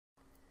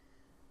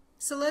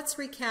So let's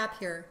recap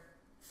here.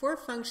 4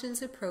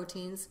 functions of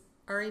proteins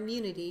are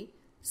immunity,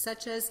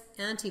 such as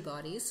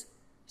antibodies,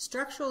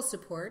 structural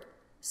support,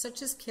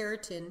 such as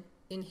keratin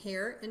in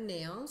hair and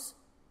nails,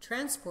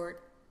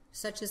 transport,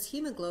 such as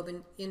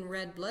hemoglobin in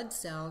red blood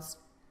cells,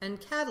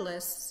 and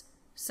catalysts,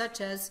 such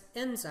as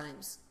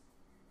enzymes.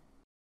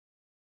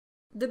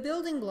 The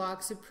building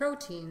blocks of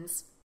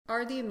proteins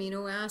are the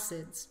amino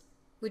acids,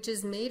 which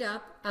is made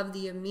up of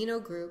the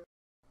amino group,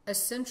 a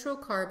central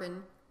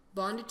carbon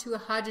bonded to a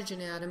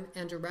hydrogen atom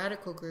and a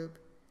radical group,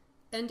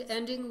 and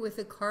ending with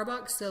a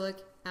carboxylic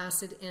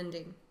acid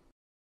ending.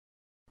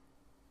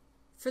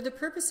 For the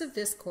purpose of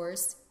this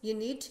course, you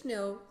need to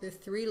know the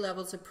 3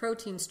 levels of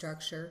protein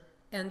structure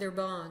and their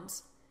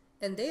bonds,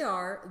 and they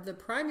are the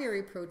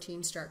primary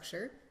protein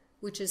structure,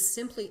 which is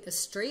simply a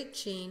straight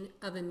chain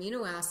of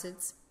amino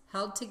acids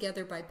held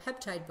together by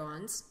peptide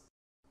bonds,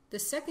 the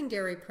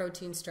secondary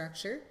protein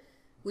structure,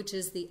 which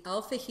is the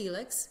alpha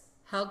helix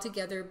held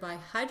together by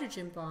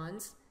hydrogen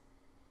bonds,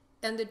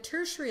 and the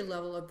tertiary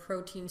level of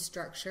protein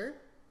structure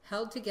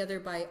held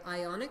together by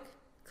ionic,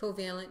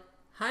 covalent,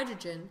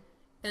 hydrogen,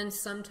 and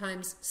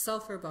sometimes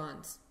sulfur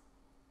bonds.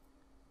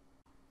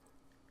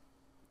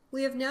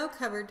 We have now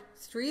covered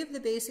 3 of the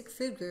basic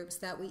food groups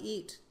that we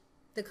eat: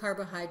 the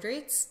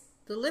carbohydrates,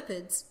 the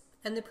lipids,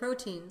 and the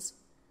proteins.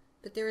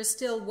 But there is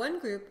still one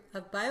group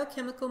of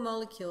biochemical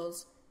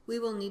molecules we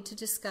will need to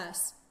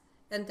discuss,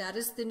 and that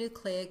is the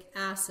nucleic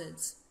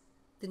acids.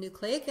 The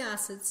nucleic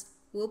acids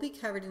will be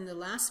covered in the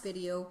last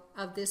video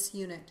of this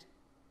unit.